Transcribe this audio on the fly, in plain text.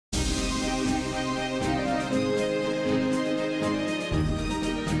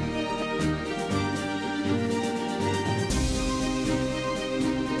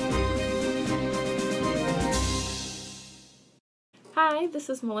Hi, this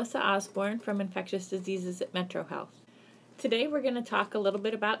is Melissa Osborn from Infectious Diseases at Metro Health. Today we're going to talk a little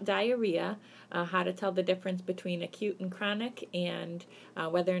bit about diarrhea, how to tell the difference between acute and chronic, and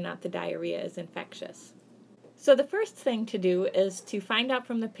whether or not the diarrhea is infectious. So the first thing to do is to find out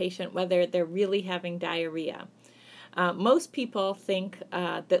from the patient whether they're really having diarrhea. Most people think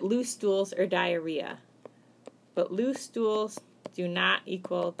that loose stools are diarrhea, but loose stools do not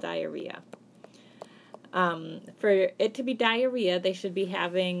equal diarrhea. For it to be diarrhea, they should be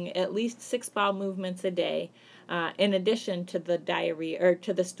having at least 6 bowel movements a day, in addition to the diarrhea or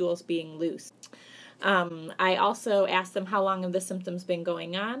to the stools being loose. I also ask them how long have the symptoms been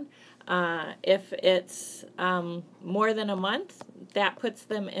going on. If it's more than a month, that puts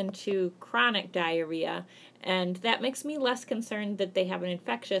them into chronic diarrhea, and that makes me less concerned that they have an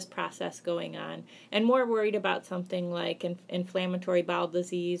infectious process going on and more worried about something like inflammatory bowel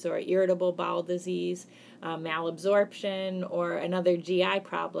disease or irritable bowel disease, malabsorption, or another GI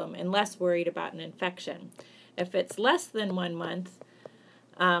problem, and less worried about an infection. If it's less than 1 month,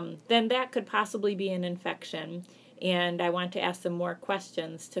 then that could possibly be an infection, and I want to ask them more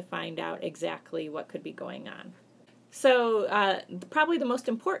questions to find out exactly what could be going on. So probably the most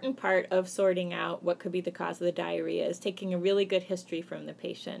important part of sorting out what could be the cause of the diarrhea is taking a really good history from the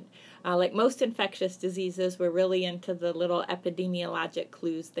patient. Like most infectious diseases, we're really into the little epidemiologic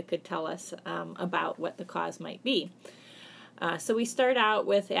clues that could tell us about what the cause might be. So we start out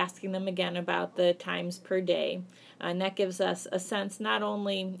with asking them again about the times per day, and that gives us a sense not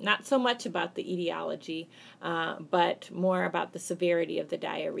so much about the etiology, but more about the severity of the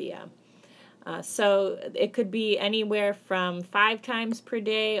diarrhea. So it could be anywhere from 5 times per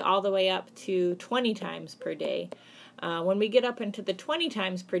day all the way up to 20 times per day. When we get up into the 20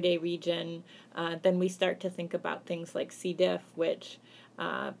 times per day region, then we start to think about things like C. diff, which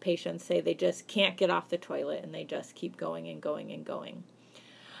patients say they just can't get off the toilet and they just keep going and going and going.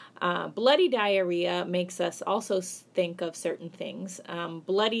 Bloody diarrhea makes us also think of certain things.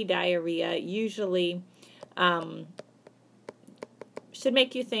 Bloody diarrhea usually should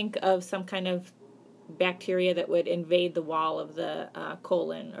make you think of some kind of bacteria that would invade the wall of the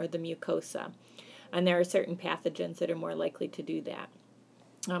colon or the mucosa. And there are certain pathogens that are more likely to do that.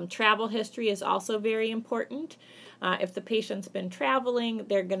 Travel history is also very important. If the patient's been traveling,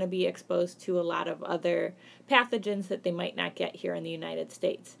 they're going to be exposed to a lot of other pathogens that they might not get here in the United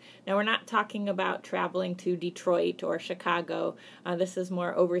States. Now, we're not talking about traveling to Detroit or Chicago. This is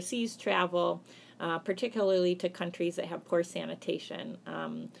more overseas travel, particularly to countries that have poor sanitation.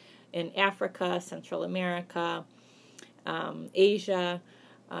 In Africa, Central America, Asia,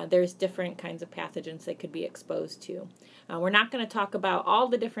 there's different kinds of pathogens they could be exposed to. We're not going to talk about all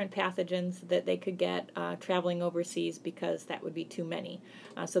the different pathogens that they could get traveling overseas because that would be too many.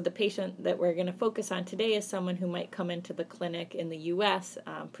 So the patient that we're going to focus on today is someone who might come into the clinic in the U.S.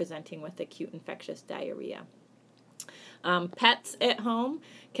 Presenting with acute infectious diarrhea. Pets at home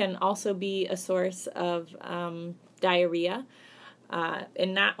can also be a source of diarrhea,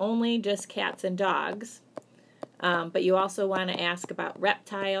 and not only just cats and dogs, but you also want to ask about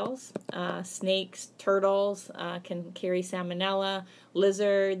reptiles. Snakes, turtles can carry salmonella,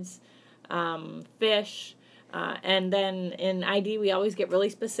 lizards, fish, and then in ID we always get really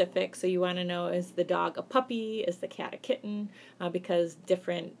specific, so you want to know, is the dog a puppy, is the cat a kitten, because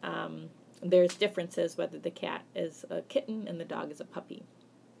there's differences whether the cat is a kitten and the dog is a puppy.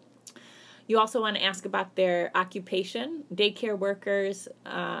 You also want to ask about their occupation. Daycare workers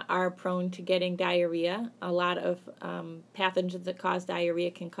are prone to getting diarrhea. A lot of pathogens that cause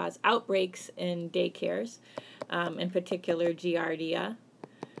diarrhea can cause outbreaks in daycares, in particular Giardia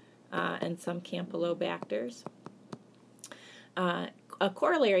and some Campylobacters. A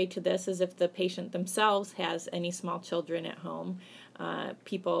corollary to this is if the patient themselves has any small children at home,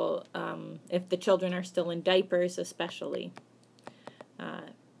 if the children are still in diapers especially.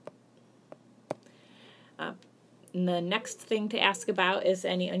 And the next thing to ask about is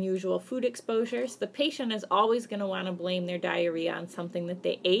any unusual food exposures. The patient is always going to want to blame their diarrhea on something that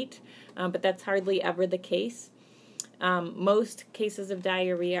they ate, but that's hardly ever the case. Most cases of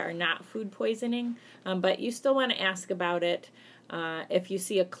diarrhea are not food poisoning, but you still want to ask about it. If you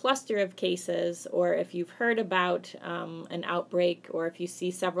see a cluster of cases, or if you've heard about an outbreak, or if you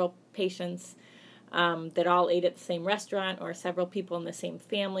see several patients that all ate at the same restaurant, or several people in the same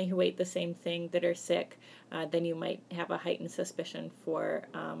family who ate the same thing that are sick, then you might have a heightened suspicion for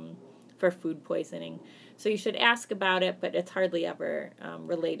food poisoning. So you should ask about it, but it's hardly ever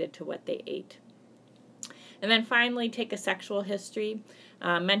related to what they ate. And then finally, take a sexual history.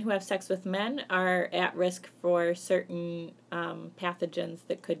 Men who have sex with men are at risk for certain pathogens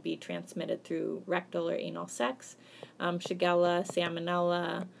that could be transmitted through rectal or anal sex, Shigella,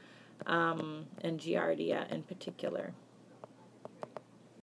 Salmonella, and Giardia in particular.